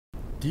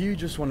Do you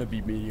just want to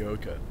be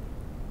mediocre?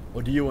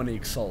 Or do you want to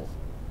excel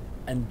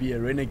and be a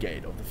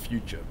renegade of the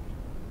future?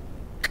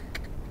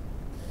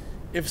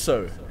 If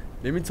so,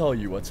 let me tell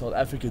you what South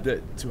Africa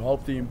did to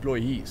help the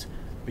employees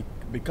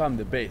become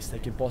the best they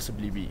can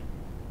possibly be.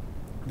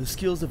 The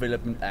Skills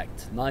Development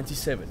Act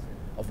 97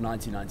 of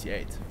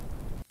 1998.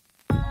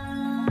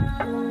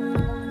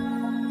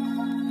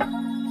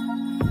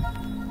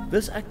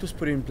 This act was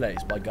put in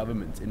place by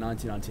government in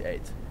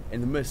 1998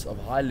 in the midst of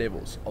high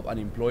levels of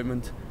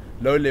unemployment,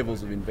 low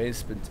levels of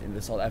investment in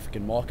the South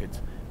African market,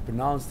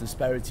 pronounced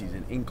disparities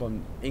in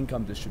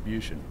income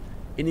distribution,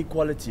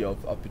 inequality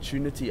of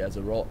opportunity as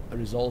a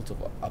result of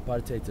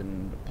apartheid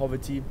and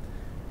poverty,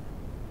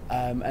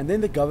 and then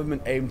the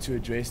government aimed to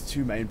address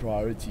two main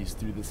priorities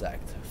through this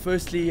act.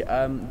 Firstly,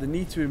 the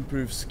need to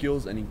improve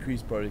skills and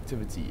increase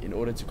productivity in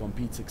order to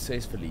compete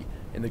successfully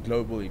in the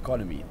global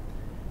economy.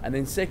 And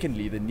then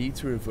secondly, the need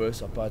to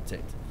reverse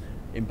apartheid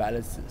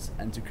imbalances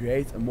and to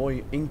create a more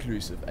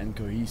inclusive and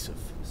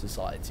cohesive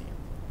society.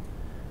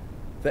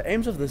 The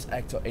aims of this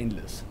act are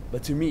endless,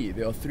 but to me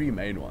there are three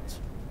main ones.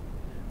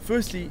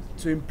 Firstly,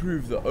 to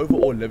improve the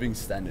overall living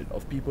standard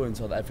of people in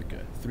South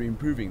Africa through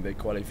improving their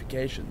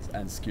qualifications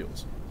and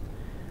skills.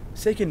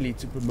 Secondly,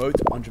 to promote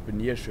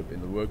entrepreneurship in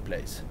the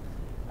workplace.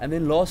 And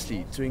then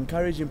lastly, to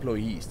encourage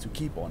employees to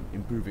keep on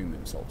improving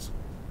themselves.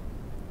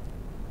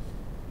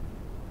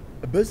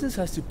 A business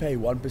has to pay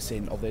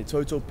 1% of their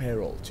total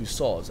payroll to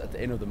SARS at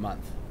the end of the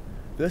month.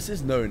 This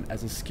is known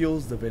as a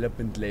Skills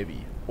Development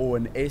Levy, or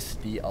an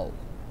SDL.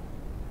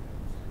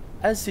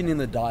 As seen in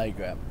the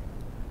diagram,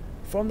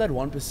 from that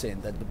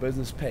 1% that the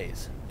business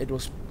pays, it will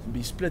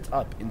be split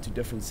up into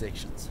different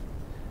sections.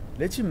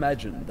 Let's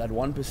imagine that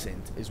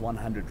 1% is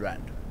 100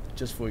 Rand,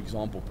 just for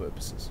example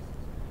purposes.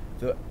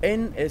 The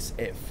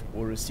NSF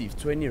will receive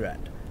 20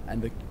 Rand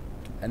and the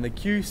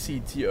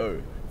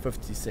QCTO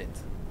 50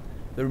 cents.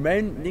 The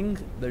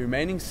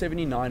remaining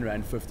 79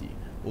 Rand 50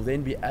 will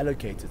then be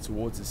allocated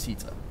towards the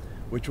SETA,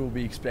 which will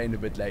be explained a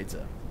bit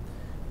later.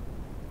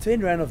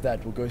 10 Rand of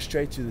that will go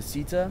straight to the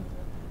SETA,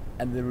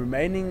 and the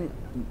remaining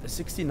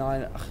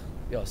 69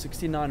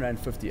 Rand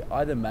 50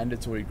 either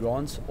mandatory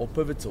grants or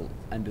pivotal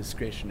and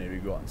discretionary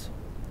grants.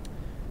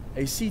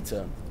 A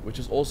SETA, which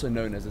is also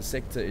known as a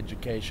Sector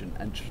Education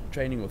and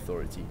Training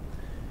Authority,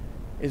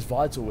 is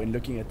vital when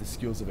looking at the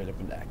Skills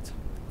Development Act.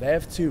 They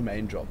have two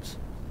main jobs.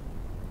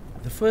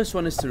 The first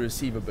one is to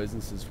receive a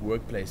business's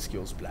Workplace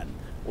Skills Plan,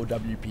 or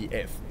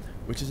WPF,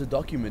 which is a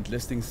document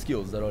listing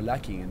skills that are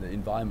lacking in the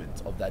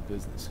environment of that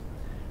business.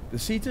 The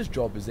SETA's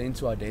job is then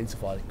to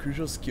identify the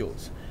crucial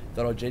skills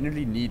that are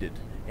generally needed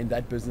in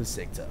that business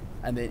sector,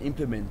 and then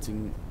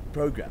implementing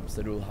programs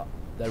that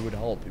would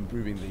help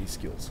improving these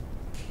skills.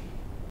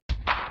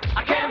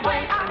 I can't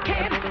wait, I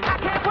can't wait, I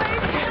can't wait, I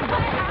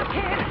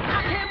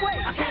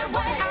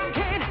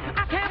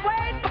can't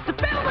wait to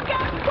fill the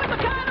gap with a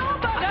kind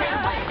of burger.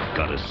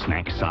 Got a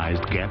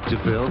snack-sized gap to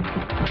fill?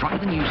 Try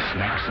the new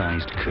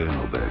snack-sized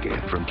Colonel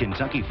Burger from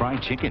Kentucky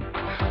Fried Chicken.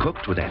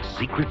 Cooked with that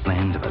secret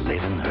blend of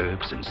 11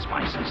 herbs and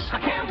spices. I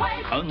can't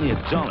wait. Only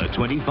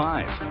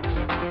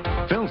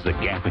 $1.25. Fills the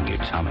gap in your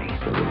tummy.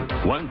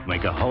 Won't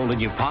make a hole in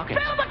your pocket.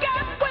 Fill the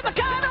gap with a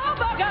kind of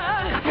burger.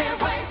 I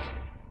can't wait.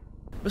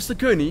 Mr.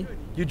 Kearney,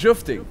 you're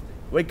drifting.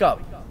 Wake up.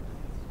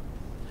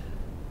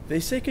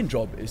 Their second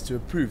job is to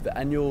approve the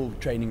annual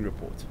training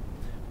report,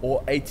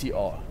 or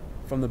ATR,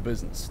 from the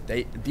business,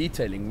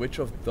 detailing which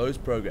of those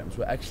programs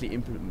were actually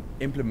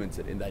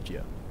implemented in that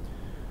year.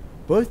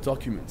 Both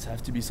documents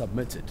have to be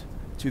submitted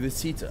to the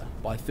SETA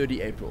by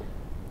 30 April.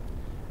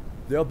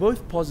 There are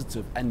both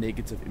positive and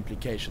negative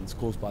implications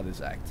caused by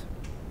this act.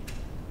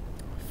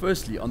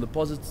 Firstly, on the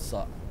positive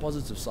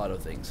side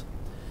of things,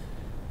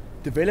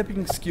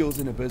 developing skills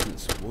in a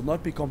business will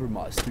not be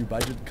compromised through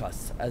budget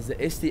cuts, as the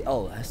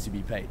SDL has to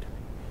be paid.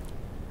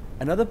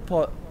 Another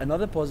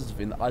positive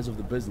in the eyes of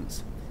the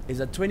business is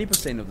that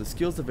 20% of the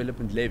Skills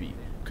Development Levy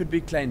could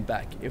be claimed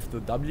back if the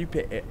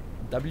WPF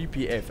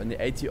and the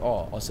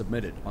ATR are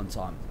submitted on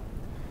time.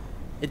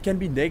 It can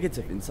be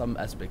negative in some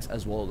aspects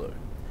as well though,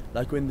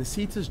 like when the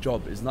SETA's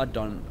job is not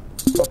done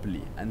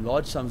properly and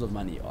large sums of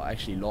money are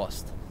actually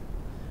lost.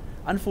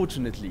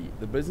 Unfortunately,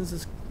 the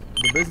business's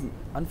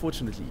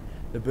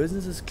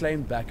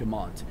claimed back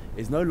amount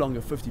is no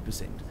longer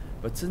 50%,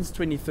 but since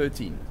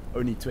 2013,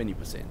 only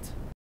 20%.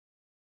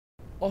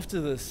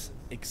 After this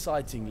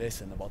exciting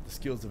lesson about the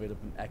Skills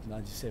Development Act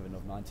 97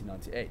 of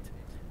 1998,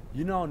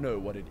 you now know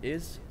what it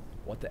is,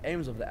 what the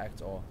aims of the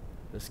act are,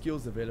 the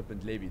skills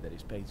development levy that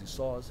is paid to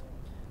SARS,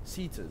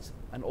 SETAs,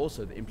 and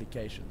also the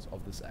implications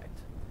of this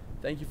act.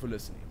 Thank you for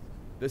listening.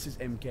 This is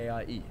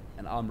MKIE,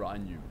 and I'm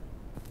Rein.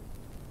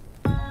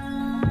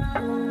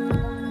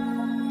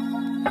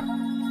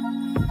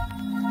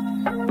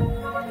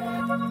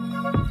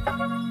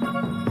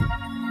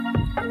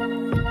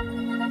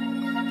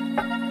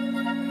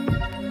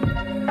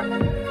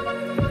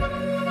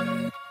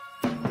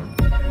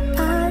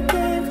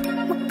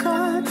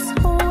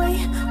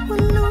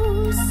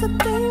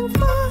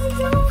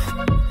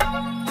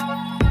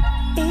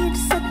 Each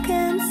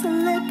second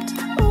slipped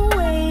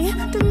away,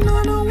 do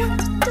not know what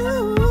to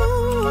do.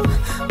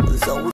 So